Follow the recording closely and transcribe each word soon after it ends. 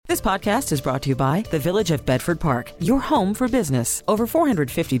This podcast is brought to you by the Village of Bedford Park, your home for business. Over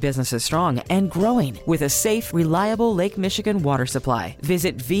 450 businesses strong and growing with a safe, reliable Lake Michigan water supply.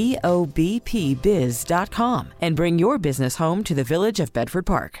 Visit VOBPBiz.com and bring your business home to the Village of Bedford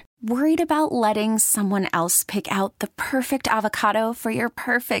Park. Worried about letting someone else pick out the perfect avocado for your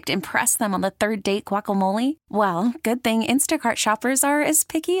perfect impress them on the third date guacamole? Well, good thing Instacart shoppers are as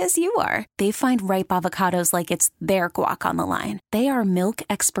picky as you are. They find ripe avocados like it's their guac on the line. They are milk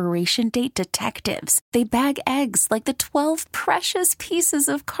expiration date detectives. They bag eggs like the 12 precious pieces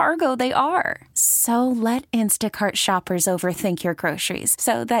of cargo they are. So let Instacart shoppers overthink your groceries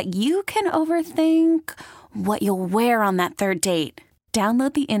so that you can overthink what you'll wear on that third date.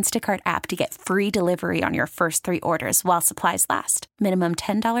 Download the Instacart app to get free delivery on your first 3 orders while supplies last. Minimum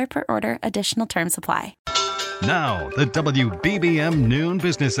 $10 per order. Additional terms apply. Now, the WBBM Noon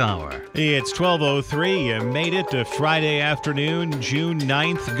Business Hour. It's 12:03. You made it to Friday afternoon, June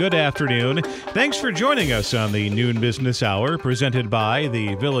 9th. Good afternoon. Thanks for joining us on the Noon Business Hour, presented by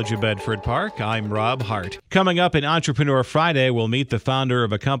the Village of Bedford Park. I'm Rob Hart. Coming up in Entrepreneur Friday, we'll meet the founder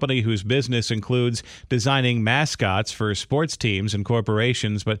of a company whose business includes designing mascots for sports teams and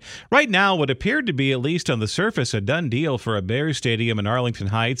corporations. But right now, what appeared to be, at least on the surface, a done deal for a Bears stadium in Arlington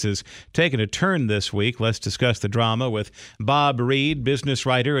Heights has taken a turn this week. Let's discuss the drama with Bob Reed, business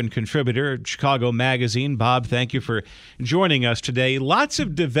writer and contributor at Chicago Magazine. Bob, thank you for joining us today. Lots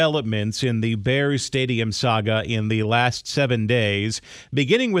of developments in the Bears Stadium saga in the last 7 days,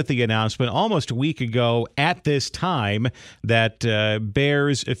 beginning with the announcement almost a week ago at this time that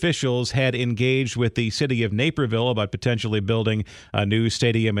Bears officials had engaged with the city of Naperville about potentially building a new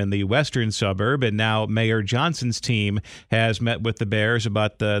stadium in the western suburb. And now Mayor Johnson's team has met with the Bears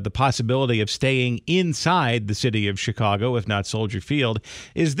about the possibility of staying inside the city of Chicago, if not Soldier Field.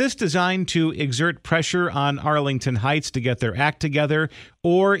 Is this designed to exert pressure on Arlington Heights to get their act together,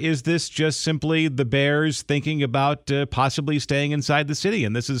 or is this just simply the Bears thinking about possibly staying inside the city,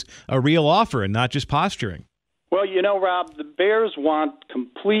 and this is a real offer and not just posturing? Well, you know, Rob, the Bears want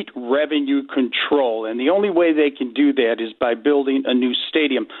complete revenue control, and the only way they can do that is by building a new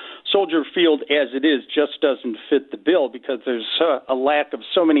stadium. Soldier Field, as it is, just doesn't fit the bill because there's a lack of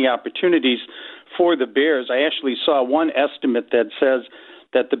so many opportunities for the Bears. I actually saw one estimate that says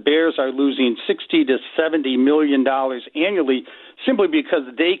that the Bears are losing $60 to $70 million annually simply because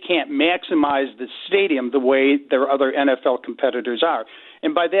they can't maximize the stadium the way their other NFL competitors are.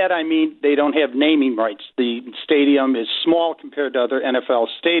 And by that I mean they don't have naming rights. The stadium is small compared to other NFL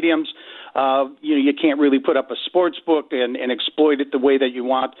stadiums. You can't really put up a sports book and exploit it the way that you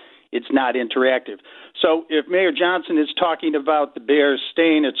want. It's not interactive. So if Mayor Johnson is talking about the Bears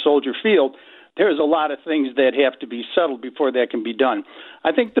staying at Soldier Field, there's a lot of things that have to be settled before that can be done.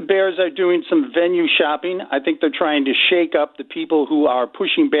 I think the Bears are doing some venue shopping. I think they're trying to shake up the people who are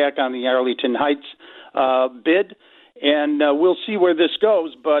pushing back on the Arlington Heights bid. And we'll see where this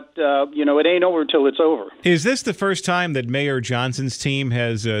goes, but, it ain't over till it's over. Is this the first time that Mayor Johnson's team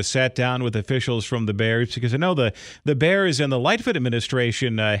has sat down with officials from the Bears? Because I know the Bears and the Lightfoot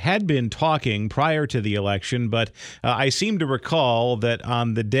administration had been talking prior to the election, but I seem to recall that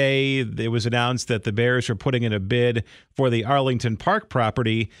on the day it was announced that the Bears were putting in a bid for the Arlington Park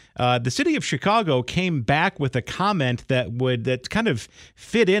property, the city of Chicago came back with a comment that kind of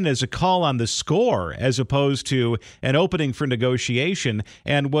fit in as a call on the score as opposed to an opening for negotiation.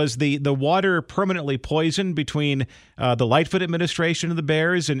 And was the water permanently poisoned between the Lightfoot administration and the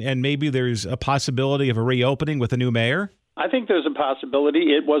Bears, and maybe there's a possibility of a reopening with a new mayor? I think there's a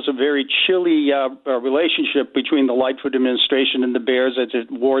possibility. It was a very chilly relationship between the Lightfoot administration and the Bears as it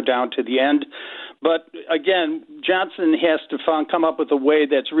wore down to the end. But again, Johnson has to come up with a way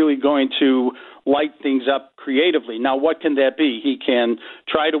that's really going to light things up creatively. Now, what can that be? He can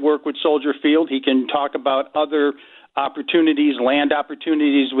try to work with Soldier Field. He can talk about other opportunities, land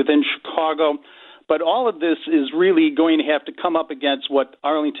opportunities within Chicago. But all of this is really going to have to come up against what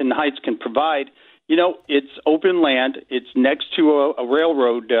Arlington Heights can provide. You know, it's open land. It's next to a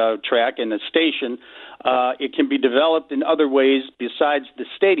railroad track and a station. It can be developed in other ways besides the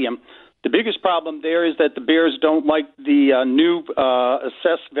stadium. The biggest problem there is that the Bears don't like the new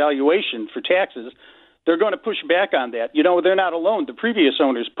assessed valuation for taxes. They're going to push back on that. You know, they're not alone. The previous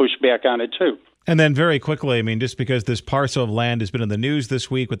owners pushed back on it, too. And then very quickly, I mean, just because this parcel of land has been in the news this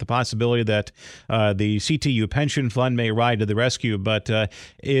week with the possibility that the CTU pension fund may ride to the rescue, but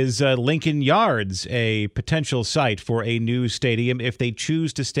is Lincoln Yards a potential site for a new stadium if they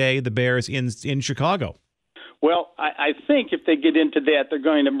choose to stay, the Bears, in Chicago? Well, I think if they get into that, they're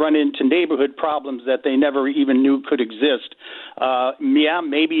going to run into neighborhood problems that they never even knew could exist.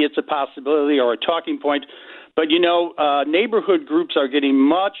 Maybe it's a possibility or a talking point. But, neighborhood groups are getting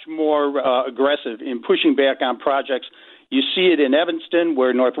much more aggressive in pushing back on projects. You see it in Evanston,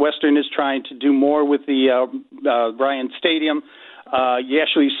 where Northwestern is trying to do more with the Ryan Stadium. You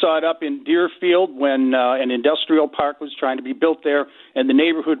actually saw it up in Deerfield when an industrial park was trying to be built there, and the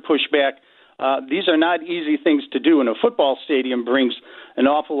neighborhood pushed back. These are not easy things to do, and a football stadium brings an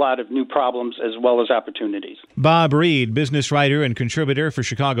awful lot of new problems as well as opportunities. Bob Reed, business writer and contributor for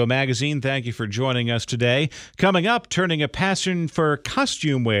Chicago Magazine, thank you for joining us today. Coming up, turning a passion for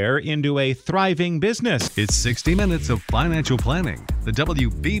costume wear into a thriving business. It's 60 minutes of financial planning. The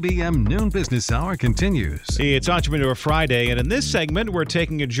WBBM Noon Business Hour continues. It's Entrepreneur Friday, and in this segment, we're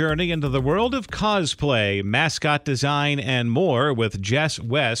taking a journey into the world of cosplay, mascot design, and more with Jess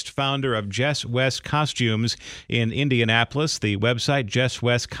West, founder of Jess West Costumes in Indianapolis. The website,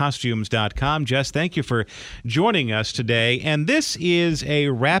 JessWestCostumes.com. Jess, thank you for joining us today. And this is a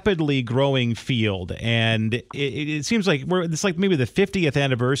rapidly growing field, and it seems like it's like maybe the 50th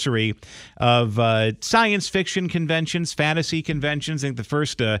anniversary of science fiction conventions, fantasy conventions. I think the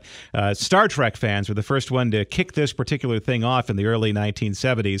first Star Trek fans were the first one to kick this particular thing off in the early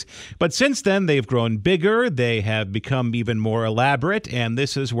 1970s. But since then, they've grown bigger. They have become even more elaborate, and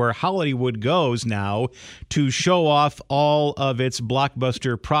this is where Hollywood goes now to show off all of its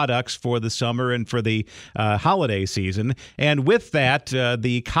blockbuster products for the summer and for the holiday season. And with that,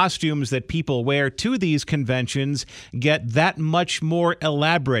 the costumes that people wear to these conventions get that much more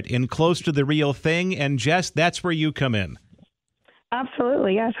elaborate and close to the real thing. And Jess, that's where you come in.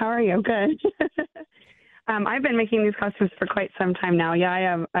 Absolutely. Yes. How are you? Good. I've been making these costumes for quite some time now.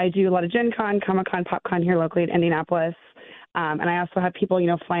 Yeah, I do a lot of Gen Con, Comic-Con, PopCon here locally in Indianapolis. And I also have people,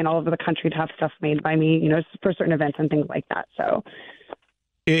 flying all over the country to have stuff made by me, for certain events and things like that. So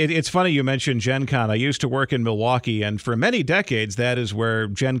it's funny you mentioned Gen Con. I used to work in Milwaukee, and for many decades, that is where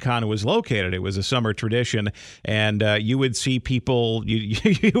Gen Con was located. It was a summer tradition, and you would see people,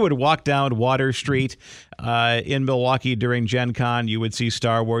 you would walk down Water Street in Milwaukee during Gen Con. You would see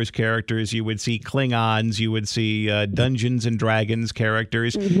Star Wars characters. You would see Klingons. You would see Dungeons and Dragons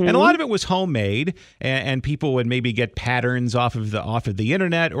characters. Mm-hmm. And a lot of it was homemade, and people would maybe get patterns off of the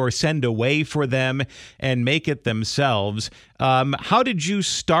internet or send away for them and make it themselves. How did you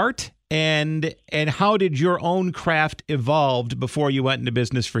start, and how did your own craft evolve before you went into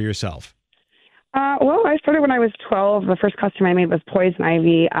business for yourself? Well, I started when I was 12. The first costume I made was Poison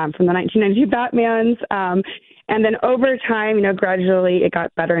Ivy from the 1992 Batmans. And then over time, gradually it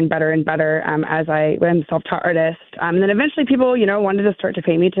got better and better and better as I was a self-taught artist. And then eventually people, wanted to start to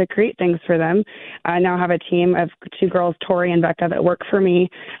pay me to create things for them. I now have a team of 2 girls, Tori and Becca, that work for me.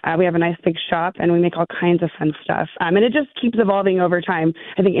 We have a nice big shop, and we make all kinds of fun stuff. And it just keeps evolving over time.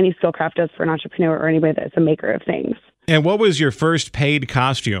 I think any skill craft does for an entrepreneur or anybody that's a maker of things. And what was your first paid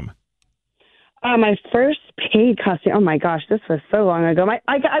costume? My first paid costume. Oh my gosh, this was so long ago.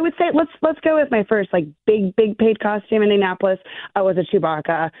 I would say let's go with my first big paid costume in Indianapolis. Was a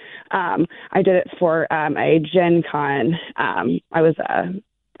Chewbacca. I did it for a Gen Con. I was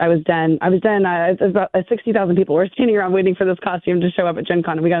done. It was about 60,000 people were standing around waiting for this costume to show up at Gen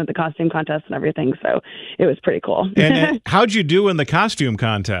Con, and we got into the costume contest and everything. So it was pretty cool. And how'd you do in the costume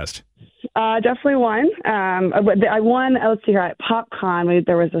contest? Definitely won. I won, let's see here, at PopCon,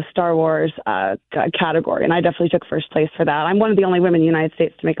 there was a Star Wars category, and I definitely took first place for that. I'm one of the only women in the United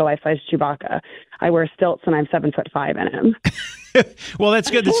States to make a life-size Chewbacca. I wear stilts, and I'm 7'5" in him. Well,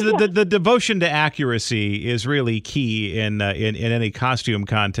 that's good. The devotion to accuracy is really key in any costume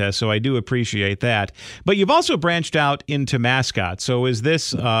contest, so I do appreciate that. But you've also branched out into mascots. So is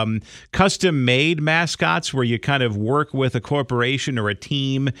this custom-made mascots where you kind of work with a corporation or a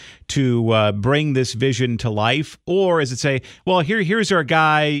team to bring this vision to life? Or is it say, well, here's our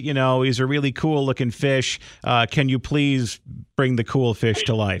guy, he's a really cool-looking fish. Can you please bring the cool fish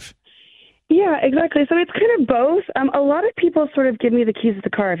to life? Yeah, exactly. So it's kind of both. A lot of people sort of give me the keys to the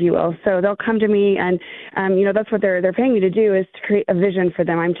car, if you will. So they'll come to me and, that's what they're paying me to do, is to create a vision for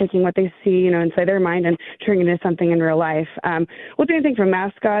them. I'm taking what they see, inside their mind and turning it into something in real life. We'll do anything from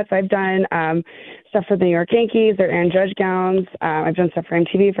mascots. I've done stuff for the New York Yankees, their Aaron Judge gowns. I've done stuff for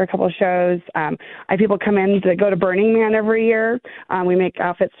MTV for a couple of shows. I have people come in to go to Burning Man every year. We make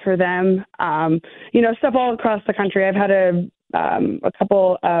outfits for them. Stuff all across the country. I've had a a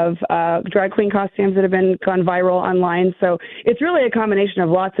couple of drag queen costumes that have gone viral online. So it's really a combination of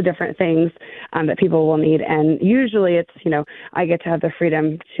lots of different things that people will need. And usually it's, I get to have the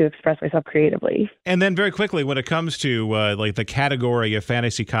freedom to express myself creatively. And then very quickly, when it comes to like the category of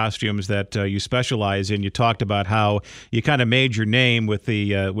fantasy costumes that you specialize in, you talked about how you kind of made your name with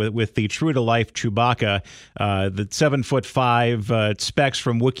the with the true to life Chewbacca, the 7'5" specs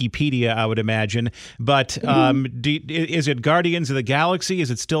from Wikipedia, I would imagine. But is it Guardians of the Galaxy?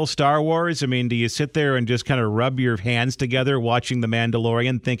 Is it still Star Wars? I mean, do you sit there and just kind of rub your hands together watching The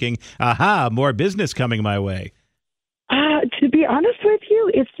Mandalorian thinking, aha, more business coming my way? To be honest with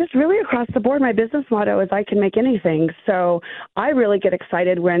you, it's just really across the board. My business motto is I can make anything. So I really get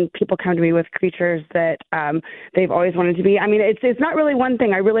excited when people come to me with creatures that they've always wanted to be. I mean, it's not really one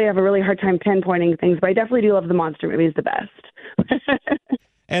thing. I really have a really hard time pinpointing things, but I definitely do love the monster movies the best.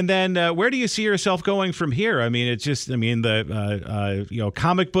 And then where do you see yourself going from here? I mean, it's just, the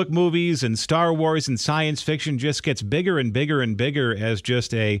comic book movies and Star Wars and science fiction just gets bigger and bigger and bigger as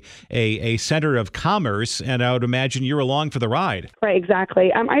just a center of commerce. And I would imagine you're along for the ride. Right,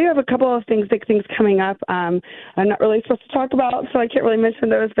 exactly. I have a couple of big things coming up. I'm not really supposed to talk about, so I can't really mention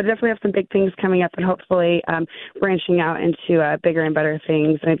those, but I definitely have some big things coming up and hopefully branching out into bigger and better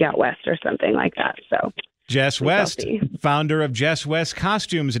things, maybe out west or something like that. So. Jess West, founder of Jess West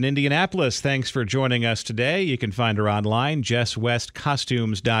Costumes in Indianapolis. Thanks for joining us today. You can find her online,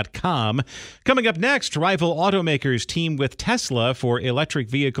 jesswestcostumes.com. Coming up next, rival automakers team with Tesla for electric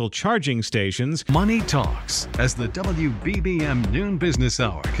vehicle charging stations. Money Talks as the WBBM Noon Business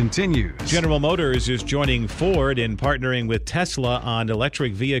Hour continues. General Motors is joining Ford in partnering with Tesla on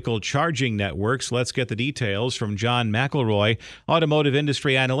electric vehicle charging networks. Let's get the details from John McElroy, automotive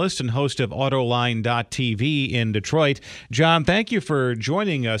industry analyst and host of Autoline.tv in Detroit. John, thank you for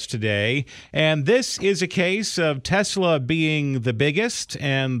joining us today. And this is a case of Tesla being the biggest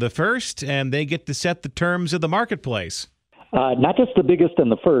and the first, and they get to set the terms of the marketplace. Not just the biggest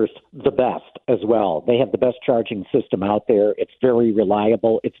and the first, the best as well. They have the best charging system out there. It's very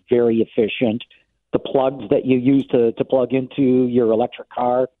reliable. It's very efficient. The plugs that you use to plug into your electric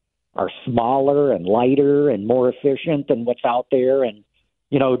car are smaller and lighter and more efficient than what's out there. And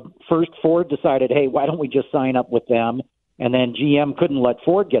first Ford decided, hey, why don't we just sign up with them? And then GM couldn't let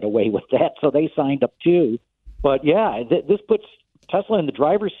Ford get away with that, so they signed up too. But yeah, this puts Tesla in the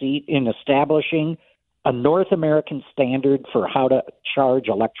driver's seat in establishing a North American standard for how to charge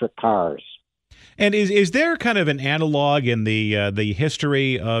electric cars. And is there kind of an analog in the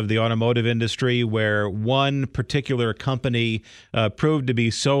history of the automotive industry where one particular company proved to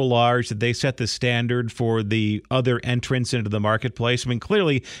be so large that they set the standard for the other entrants into the marketplace? I mean,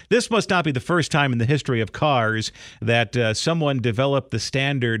 clearly, this must not be the first time in the history of cars that someone developed the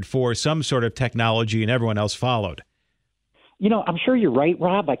standard for some sort of technology and everyone else followed. I'm sure you're right,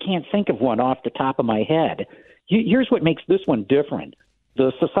 Rob. I can't think of one off the top of my head. Here's what makes this one different.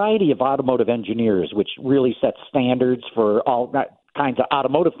 The Society of Automotive Engineers, which really sets standards for all kinds of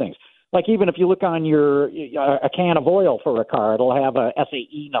automotive things. Like even if you look on a can of oil for a car, it'll have a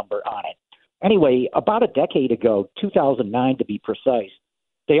SAE number on it. Anyway, about a decade ago, 2009 to be precise,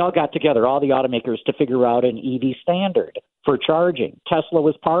 they all got together, all the automakers, to figure out an EV standard for charging. Tesla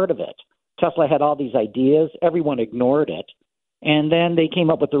was part of it. Tesla had all these ideas. Everyone ignored it. And then they came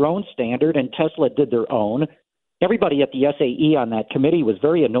up with their own standard, and Tesla did their own. Everybody at the SAE on that committee was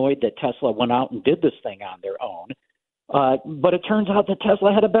very annoyed that Tesla went out and did this thing on their own. But it turns out that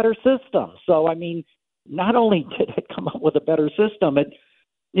Tesla had a better system. So, I mean, not only did it come up with a better system,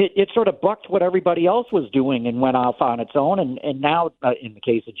 it sort of bucked what everybody else was doing and went off on its own. And now, in the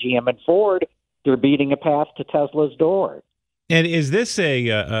case of GM and Ford, they're beating a path to Tesla's door. And is this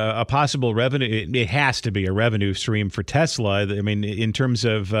a possible revenue? It has to be a revenue stream for Tesla. I mean, in terms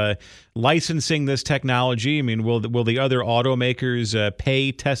of licensing this technology, I mean, will the other automakers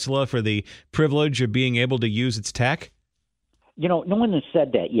pay Tesla for the privilege of being able to use its tech? No one has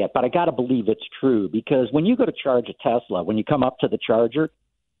said that yet, but I got to believe it's true because when you go to charge a Tesla, when you come up to the charger,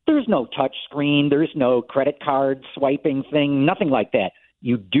 there's no touch screen, there's no credit card swiping thing, nothing like that.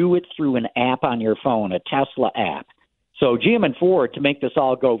 You do it through an app on your phone, a Tesla app. So GM and Ford, to make this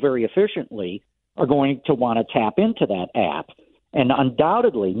all go very efficiently, are going to want to tap into that app. And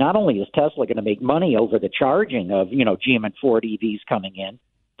undoubtedly, not only is Tesla going to make money over the charging of, GM and Ford EVs coming in,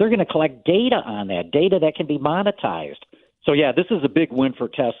 they're going to collect data on that, data that can be monetized. So, yeah, this is a big win for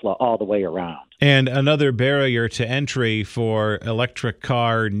Tesla all the way around. And another barrier to entry for electric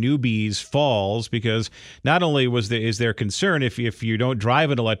car newbies falls because not only is there concern if you don't drive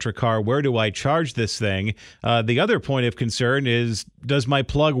an electric car, where do I charge this thing? The other point of concern is, does my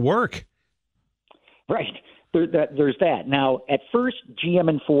plug work? Right. There's that. Now, at first, GM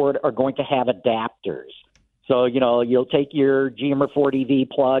and Ford are going to have adapters. So, you'll take your GM or Ford EV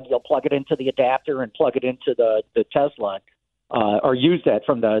plug, you'll plug it into the adapter and plug it into the Tesla, or use that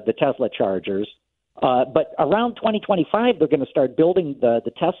from the Tesla chargers. But around 2025, they're going to start building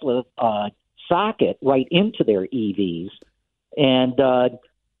the Tesla socket right into their EVs. And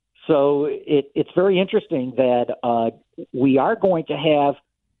so it's very interesting that we are going to have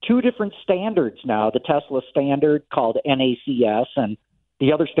two different standards now, the Tesla standard called NACS and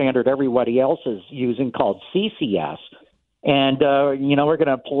the other standard everybody else is using called CCS. And, we're going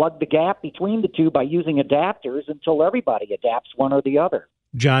to plug the gap between the two by using adapters until everybody adapts one or the other.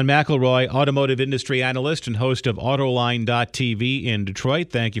 John McElroy, automotive industry analyst and host of Autoline.tv in Detroit.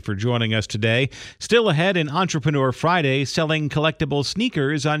 Thank you for joining us today. Still ahead in Entrepreneur Friday, selling collectible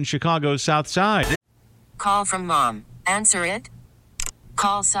sneakers on Chicago's South Side. Call from mom. Answer it.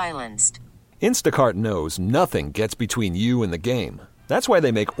 Call silenced. Instacart knows nothing gets between you and the game. That's why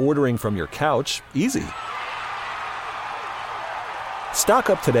they make ordering from your couch easy. Stock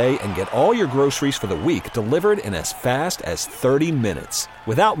up today and get all your groceries for the week delivered in as fast as 30 minutes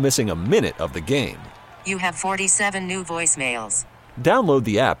without missing a minute of the game. You have 47 new voicemails. Download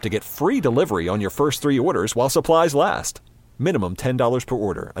the app to get free delivery on your first 3 orders while supplies last. Minimum $10 per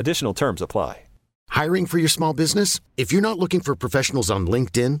order. Additional terms apply. Hiring for your small business? If you're not looking for professionals on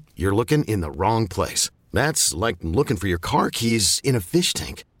LinkedIn, you're looking in the wrong place. That's like looking for your car keys in a fish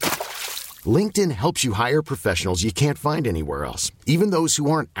tank. LinkedIn helps you hire professionals you can't find anywhere else, even those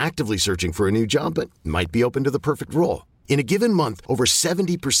who aren't actively searching for a new job but might be open to the perfect role. In a given month, over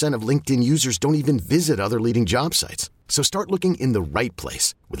 70% of LinkedIn users don't even visit other leading job sites. So start looking in the right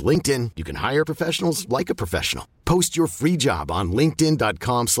place. With LinkedIn, you can hire professionals like a professional. Post your free job on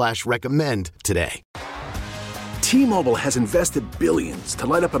linkedin.com/recommend today. T-Mobile has invested billions to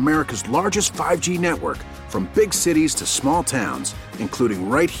light up America's largest 5G network, from big cities to small towns, including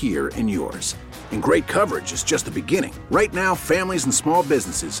right here in yours. And great coverage is just the beginning. Right now, families and small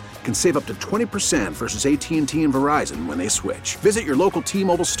businesses can save up to 20% versus AT&T and Verizon when they switch. Visit your local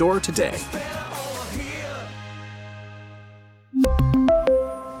T-Mobile store today.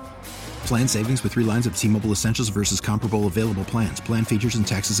 Plan savings with 3 lines of T-Mobile Essentials versus comparable available plans. Plan features and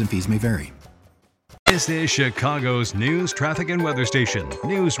taxes and fees may vary. This is Chicago's news, traffic, and weather station,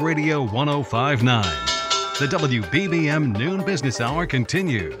 News Radio 105.9. The WBBM Noon Business Hour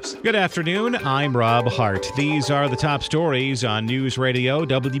continues. Good afternoon. I'm Rob Hart. These are the top stories on News Radio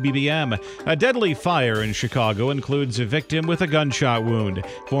WBBM. A deadly fire in Chicago includes a victim with a gunshot wound.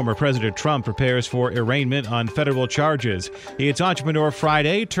 Former President Trump prepares for arraignment on federal charges. It's Entrepreneur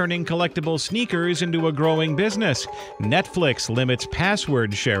Friday, turning collectible sneakers into a growing business. Netflix limits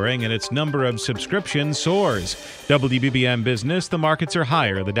password sharing and its number of subscriptions soars. WBBM Business, the markets are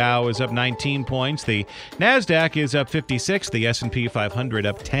higher. The Dow is up 19 points. The NASDAQ is up 56, the S&P 500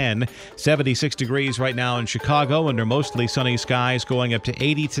 up 10, 76 degrees right now in Chicago under mostly sunny skies, going up to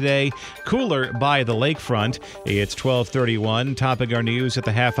 80 today, cooler by the lakefront. It's 12:31, topping our news at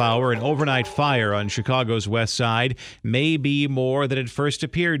the half hour. An overnight fire on Chicago's west side may be more than it first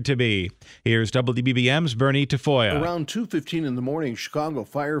appeared to be. Here's WBBM's Bernie Tafoya. Around 2:15 in the morning, Chicago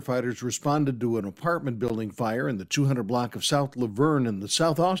firefighters responded to an apartment building fire in the 200 block of South Laverne in the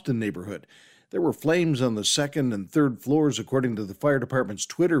South Austin neighborhood. There were flames on the second and third floors, according to the fire department's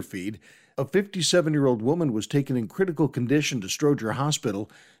Twitter feed. A 57-year-old woman was taken in critical condition to Stroger Hospital,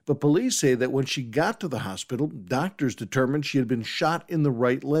 but police say that when she got to the hospital, doctors determined she had been shot in the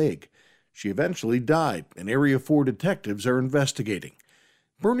right leg. She eventually died, and Area 4 detectives are investigating.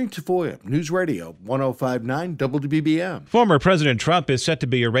 Bernie Tafoya, News Radio 105.9 WBBM. Former President Trump is set to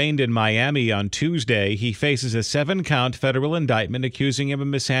be arraigned in Miami on Tuesday. He faces a 7-count federal indictment accusing him of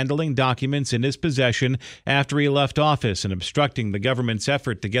mishandling documents in his possession after he left office and obstructing the government's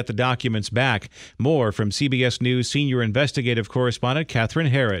effort to get the documents back. More from CBS News senior investigative correspondent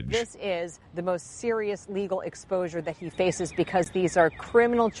Catherine Herridge. This is the most serious legal exposure that he faces because these are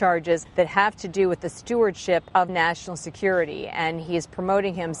criminal charges that have to do with the stewardship of national security, and he is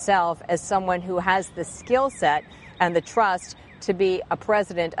promoting himself as someone who has the skill set and the trust to be a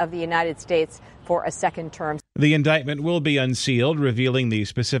president of the United States for a second term. The indictment will be unsealed, revealing the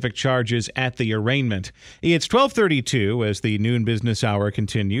specific charges at the arraignment. It's 12:32 as the Noon Business Hour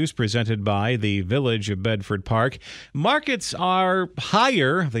continues, presented by the Village of Bedford Park. Markets are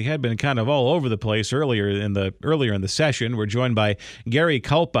higher. They had been kind of all over the place earlier in the session. We're joined by Gary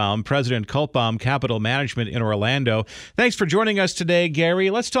Kulpbaum, President Kulpbaum Capital Management in Orlando. Thanks for joining us today,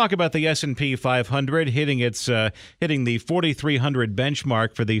 Gary. Let's talk about the S&P 500 hitting the 4,300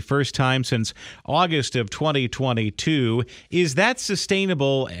 benchmark for the first time since August of 2022. Is that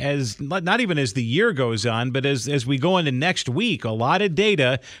sustainable as not even as the year goes on, but as we go into next week? A lot of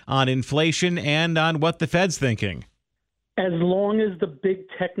data on inflation and on what the Fed's thinking. As long as the big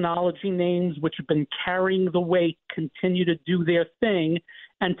technology names, which have been carrying the weight, continue to do their thing,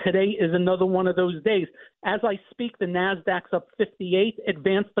 and today is another one of those days. As I speak, the Nasdaq's up 58.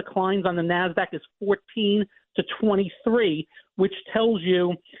 Advanced declines on the Nasdaq is 14 to 23, which tells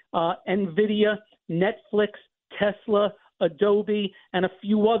you NVIDIA, Netflix, Tesla, Adobe, and a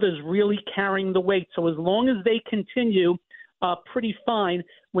few others really carrying the weight. So as long as they continue, pretty fine.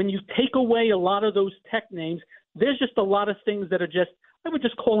 When you take away a lot of those tech names, there's just a lot of things that are just, I would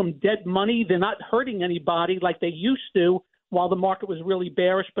just call them dead money. They're not hurting anybody like they used to while the market was really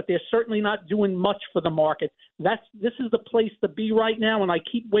bearish, but they're certainly not doing much for the market. This is the place to be right now, and I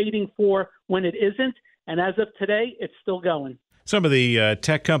keep waiting for when it isn't. And as of today, it's still going. Some of the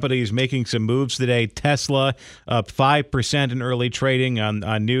tech companies making some moves today. Tesla up 5% in early trading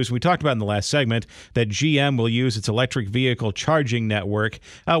on news. We talked about in the last segment that GM will use its electric vehicle charging network.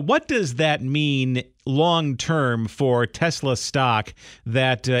 What does that mean long term for Tesla stock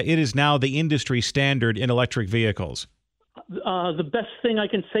that it is now the industry standard in electric vehicles? The best thing I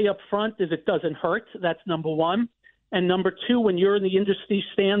can say up front is it doesn't hurt. That's number one. And number two, when you're in the industry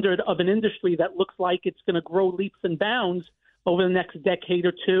standard of an industry that looks like it's going to grow leaps and bounds over the next decade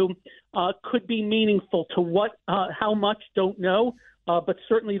or two, could be meaningful. To what, how much, don't know, but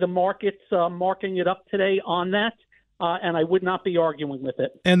certainly the market's marking it up today on that, and I would not be arguing with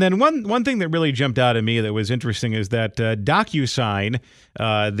it. And then one thing that really jumped out at me that was interesting is that DocuSign,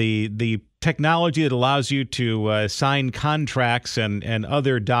 the technology that allows you to sign contracts and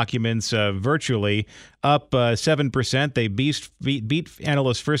other documents virtually, up 7%. They beat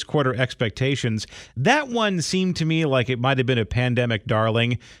analysts' first quarter expectations. That one seemed to me like it might have been a pandemic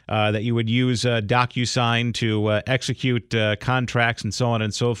darling, that you would use DocuSign to execute contracts and so on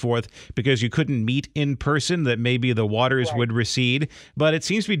and so forth because you couldn't meet in person, that maybe the waters would recede. But it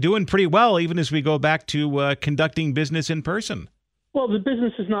seems to be doing pretty well even as we go back to conducting business in person. Well, the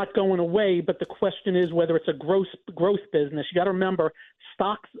business is not going away, but the question is whether it's a growth business. You got to remember,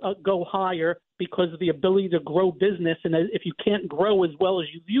 stocks go higher because of the ability to grow business. And if you can't grow as well as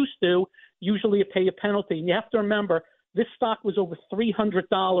you used to, usually you pay a penalty. And you have to remember, this stock was over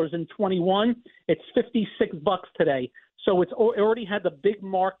 $300 in 21. It's $56 today. So it's already had the big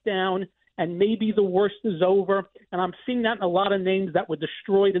markdown, and maybe the worst is over. And I'm seeing that in a lot of names that were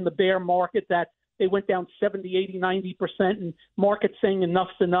destroyed in the bear market, that they went down 70, 80, 90%, and market saying enough's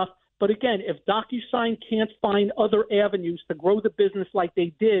enough. But again, if DocuSign can't find other avenues to grow the business like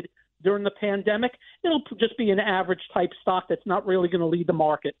they did during the pandemic, it'll just be an average type stock that's not really going to lead the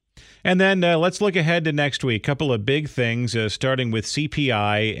market. And then let's look ahead to next week. Couple of big things, starting with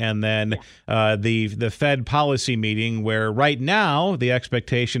CPI and then the Fed policy meeting, where right now the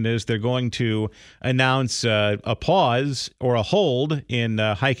expectation is they're going to announce a pause or a hold in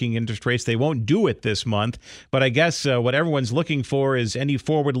hiking interest rates. They won't do it this month, but I guess what everyone's looking for is any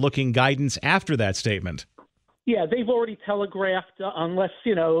forward-looking guidance after that statement. Yeah, they've already telegraphed, unless,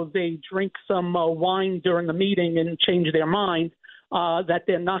 they drink some wine during the meeting and change their mind, that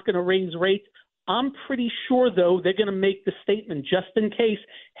they're not going to raise rates. I'm pretty sure, though, they're going to make the statement just in case,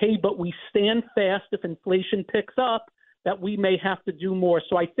 hey, but we stand fast if inflation picks up, that we may have to do more.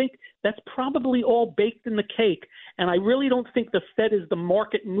 So I think that's probably all baked in the cake. And I really don't think the Fed is the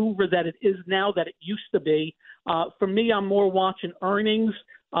market mover that it is now, that it used to be. For me, I'm more watching earnings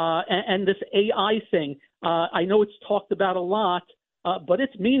and this AI thing. I know it's talked about a lot, but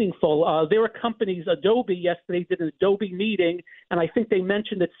it's meaningful. There are companies, Adobe yesterday did an Adobe meeting, and I think they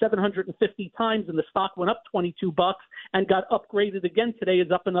mentioned it 750 times, and the stock went up $22 and got upgraded again today,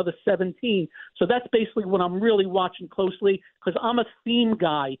 is up another 17. So that's basically what I'm really watching closely, because I'm a theme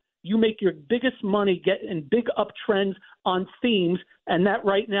guy. You make your biggest money getting big uptrends on themes, and that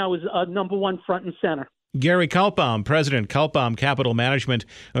right now is number one front and center. Gary Kaltbaum, President, Kaltbaum Capital Management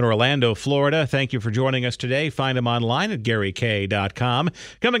in Orlando, Florida. Thank you for joining us today. Find him online at GaryK.com.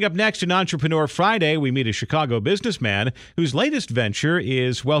 Coming up next in Entrepreneur Friday, we meet a Chicago businessman whose latest venture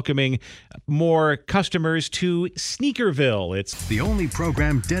is welcoming more customers to Sneakerville. It's the only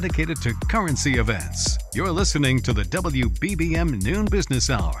program dedicated to currency events. You're listening to the WBBM Noon Business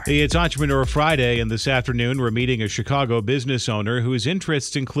Hour. It's Entrepreneur Friday, and this afternoon we're meeting a Chicago business owner whose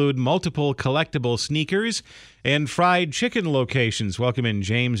interests include multiple collectible sneakers sneakers and fried chicken locations. Welcome in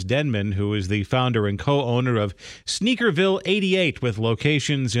James Denman, who is the founder and co-owner of Sneakerville 88, with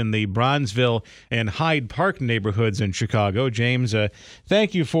locations in the Bronzeville and Hyde Park neighborhoods in Chicago. James,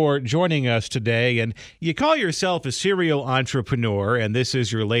 thank you for joining us today. And you call yourself a serial entrepreneur, and this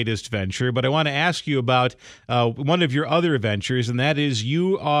is your latest venture. But I want to ask you about one of your other ventures, and that is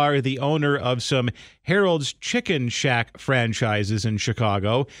you are the owner of some Harold's Chicken Shack franchises in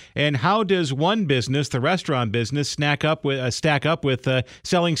Chicago. And how does one business, the restaurant business, stack up with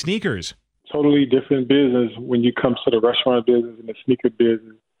selling sneakers? Totally different business when you come to the restaurant business and the sneaker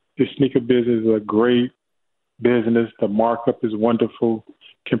business. The sneaker business is a great business. The markup is wonderful.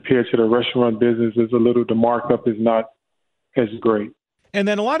 Compared to the restaurant business, the markup is not as great. And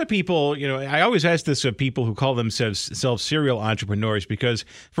then a lot of people, I always ask this of people who call themselves serial entrepreneurs, because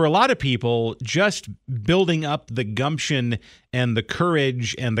for a lot of people, just building up the gumption and the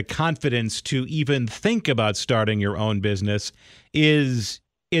courage and the confidence to even think about starting your own business is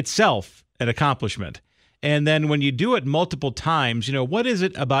itself an accomplishment. And then when you do it multiple times, what is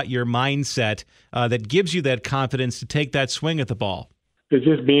it about your mindset that gives you that confidence to take that swing at the ball? It's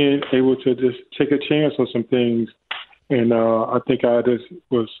just being able to just take a chance on some things. And I think I just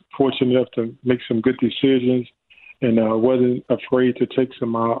was fortunate enough to make some good decisions, and wasn't afraid to take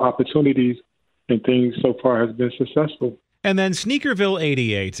some opportunities, and things so far has been successful. And then Sneakerville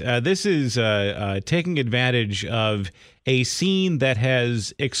 88, this is taking advantage of a scene that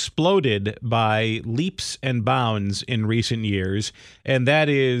has exploded by leaps and bounds in recent years, and that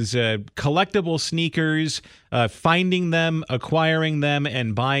is collectible sneakers, finding them, acquiring them,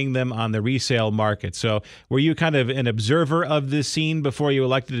 and buying them on the resale market. So were you kind of an observer of this scene before you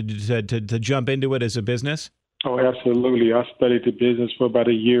elected to jump into it as a business? Oh, absolutely. I studied the business for about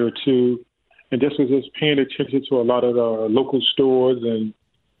a year or two. And this was just paying attention to a lot of the local stores and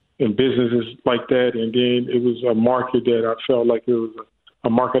businesses like that. And then it was a market that I felt like it was a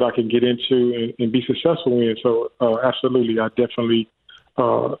market I could get into and be successful in. So absolutely, I definitely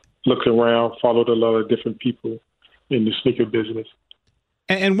looked around, followed a lot of different people in the sneaker business.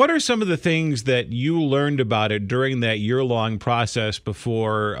 And what are some of the things that you learned about it during that year-long process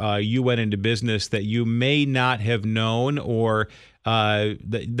before you went into business that you may not have known, or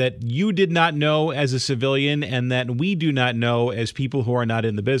that you did not know as a civilian and that we do not know as people who are not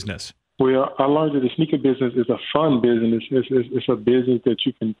in the business? Well, I learned that the sneaker business is a fun business. It's a business that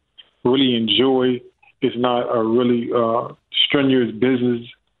you can really enjoy. It's not a really strenuous business.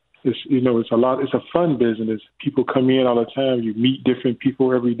 It's a fun business. People come in all the time. You meet different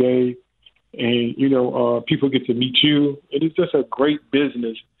people every day, and people get to meet you. And it's just a great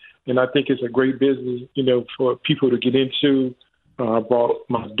business, and I think it's a great business, for people to get into. I brought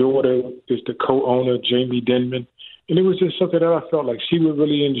my daughter, is the co-owner, Jamie Denman, and it was just something that I felt like she would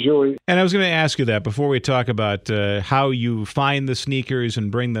really enjoy. And I was going to ask you that before we talk about how you find the sneakers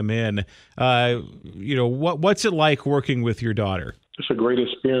and bring them in. What's it like working with your daughter? It's a great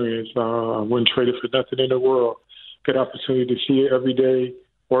experience. I wouldn't trade it for nothing in the world. Good opportunity to see her every day,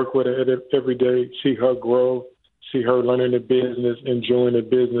 work with her every day, see her grow, see her learning the business, enjoying the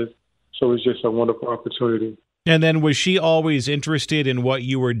business. So it's just a wonderful opportunity. And then was she always interested in what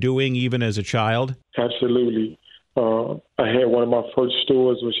you were doing even as a child? Absolutely. I had one of my first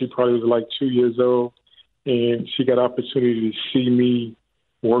stores when she probably was like 2 years old, and she got opportunity to see me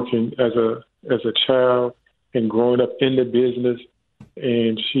working as a child and growing up in the business.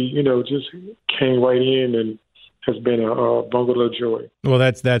 And she, just came right in and has been a bundle of joy. Well,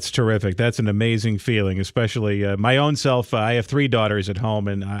 that's terrific. That's an amazing feeling, especially my own self. I have 3 daughters at home,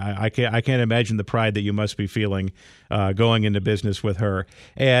 and I can't imagine the pride that you must be feeling going into business with her.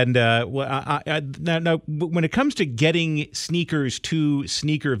 And now, when it comes to getting sneakers to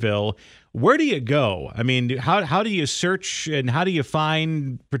Sneakerville, where do you go? I mean, how do you search and how do you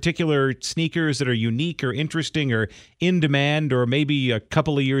find particular sneakers that are unique or interesting or in demand or maybe a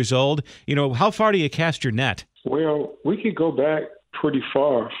couple of years old? How far do you cast your net? Well, we could go back pretty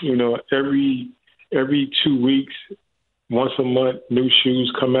far. Every 2 weeks, once a month, new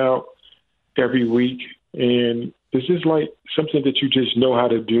shoes come out every week. And it's just like something that you just know how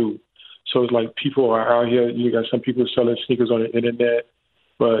to do. So it's like people are out here. You got some people selling sneakers on the internet.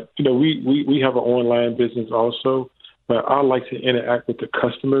 But, we have an online business also. But I like to interact with the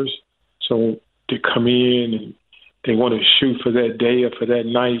customers. So they come in and they want to shoot for that day or for that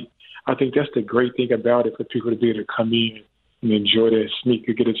night. I think that's the great thing about it, for people to be able to come in and enjoy that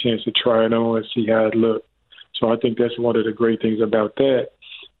sneaker, get a chance to try it on and see how it looks. So I think that's one of the great things about that.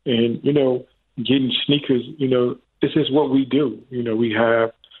 And, getting sneakers, this is what we do. We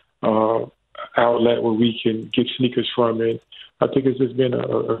have outlet where we can get sneakers from, and I think it's just been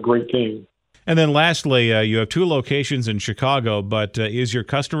a great thing. And then lastly, you have 2 locations in Chicago, but is your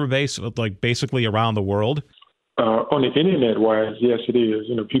customer base like basically around the world? On the internet-wise, yes, it is.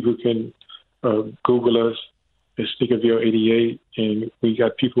 People can Google us at Sneakerville 88, and we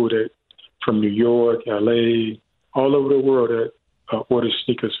got people that from New York, LA, all over the world that order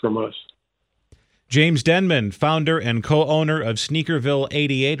sneakers from us. James Denman, founder and co-owner of Sneakerville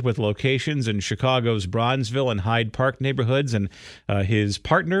 88 with locations in Chicago's Bronzeville and Hyde Park neighborhoods, and his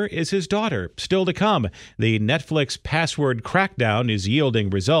partner is his daughter. Still to come, the Netflix password crackdown is yielding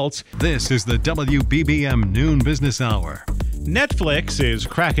results. This is the WBBM Noon Business Hour. Netflix is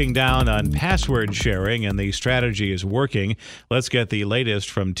cracking down on password sharing, and the strategy is working. Let's get the latest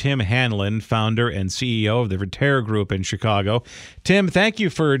from Tim Hanlon, founder and CEO of the Verter Group in Chicago. Tim, thank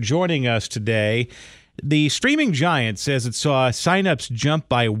you for joining us today. The streaming giant says it saw signups jump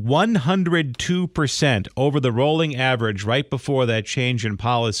by 102% over the rolling average right before that change in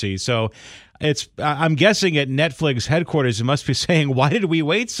policy. So I'm guessing at Netflix headquarters, it must be saying, why did we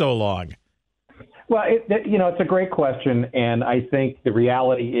wait so long? Well, it's a great question, and I think the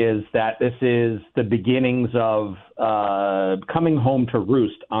reality is that this is the beginnings of coming home to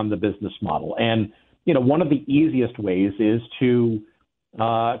roost on the business model. And, one of the easiest ways is to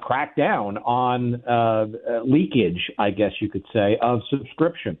crack down on leakage, I guess you could say, of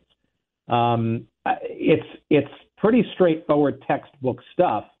subscriptions. It's pretty straightforward textbook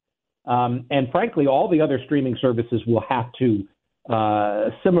stuff, and frankly, all the other streaming services will have to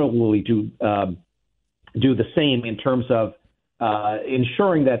similarly do the same in terms of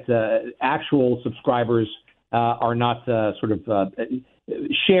ensuring that actual subscribers are not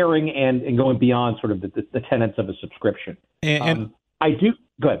sharing and going beyond sort of the tenets of a subscription. And I do.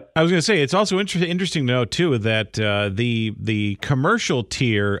 Good. I was going to say, it's also interesting to note, too, that the commercial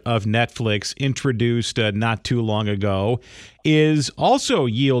tier of Netflix introduced not too long ago is also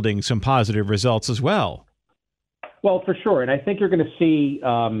yielding some positive results as well. Well, for sure. And I think you're going to see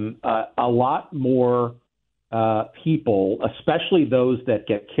a lot more people, especially those that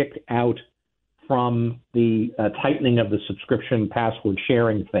get kicked out from the tightening of the subscription password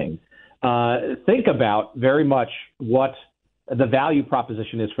sharing thing, think about very much what the value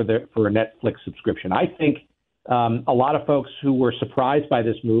proposition is for a Netflix subscription. I think a lot of folks who were surprised by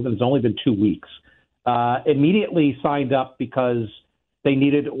this move, and it's only been 2 weeks, immediately signed up because they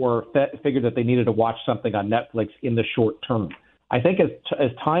needed or figured that they needed to watch something on Netflix in the short term. I think as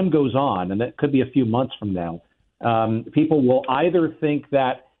time goes on, and that could be a few months from now, people will either think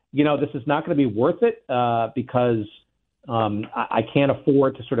that, this is not going to be worth it because I can't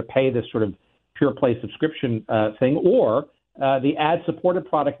afford to sort of pay this sort of pure play subscription thing, or the ad-supported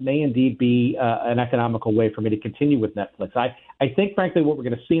product may indeed be an economical way for me to continue with Netflix. I think, frankly, what we're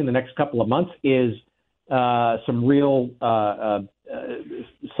going to see in the next couple of months is some real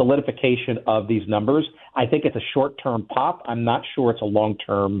solidification of these numbers. I think it's a short-term pop. I'm not sure it's a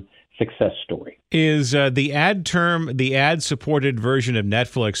long-term success story. Is the ad-supported version of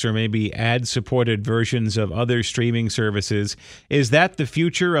Netflix, or maybe ad-supported versions of other streaming services, is that the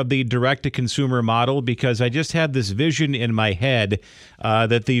future of the direct-to-consumer model? Because I just had this vision in my head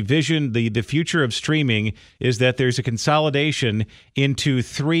that the future of streaming is that there's a consolidation into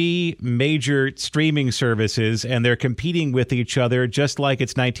 3 major streaming services, and they're competing with each other just like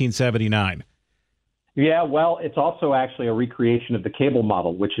it's 1979. Yeah, well, it's also actually a recreation of the cable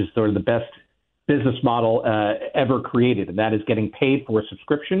model, which is sort of the best business model ever created, and that is getting paid for a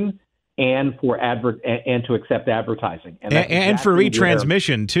subscription and for and to accept advertising, and exactly for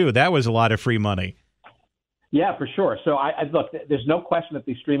retransmission too. That was a lot of free money. Yeah, for sure. So I look, there's no question that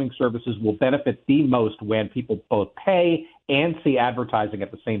these streaming services will benefit the most when people both pay and see advertising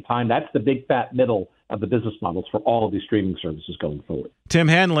at the same time. That's the big fat middle of the business models for all of these streaming services going forward. Tim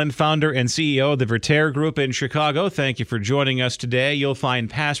Hanlon, founder and CEO of the Verter Group in Chicago, thank you for joining us today. You'll find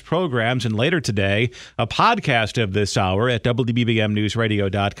past programs and later today a podcast of this hour at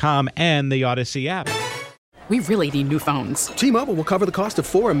WBBMNewsRadio.com and the Odyssey app. We really need new phones. T-Mobile will cover the cost of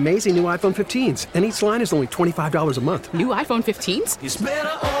 4 amazing new iPhone 15s, and each line is only $25 a month. New iPhone 15s? It's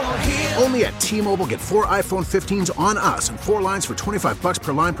better over here. Only at T-Mobile, get 4 iPhone 15s on us and 4 lines for $25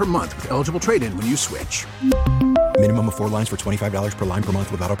 per line per month with eligible trade-in when you switch. Minimum of 4 lines for $25 per line per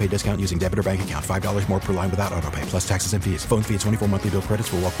month with autopay discount using debit or bank account. $5 more per line without autopay, plus taxes and fees. Phone fee at 24 monthly bill credits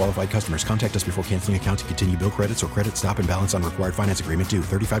for well-qualified customers. Contact us before canceling account to continue bill credits or credit stop and balance on required finance agreement due.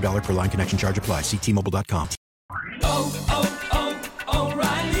 $35 per line connection charge applies. See T-Mobile.com.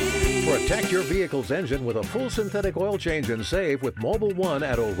 For a Protect your vehicle's engine with a full synthetic oil change and save with Mobile One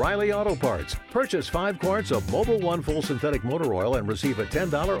at O'Reilly Auto Parts. Purchase 5 quarts of Mobile One full synthetic motor oil and receive a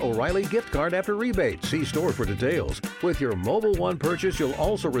 $10 O'Reilly gift card after rebate. See store for details. With your Mobile One purchase, you'll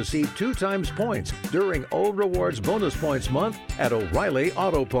also receive 2 times points during O Rewards Bonus Points Month at O'Reilly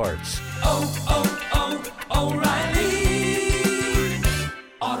Auto Parts. O'Reilly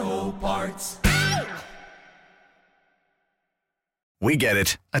Auto Parts. We get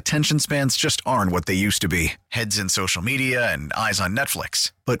it. Attention spans just aren't what they used to be. Heads in social media and eyes on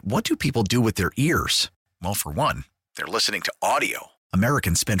Netflix. But what do people do with their ears? Well, for one, they're listening to audio.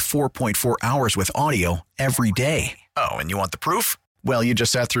 Americans spend 4.4 hours with audio every day. Oh, and you want the proof? Well, you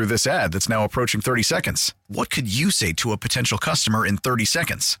just sat through this ad that's now approaching 30 seconds. What could you say to a potential customer in 30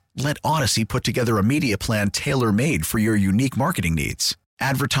 seconds? Let Odyssey put together a media plan tailor-made for your unique marketing needs.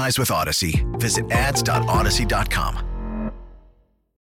 Advertise with Odyssey. Visit ads.odyssey.com.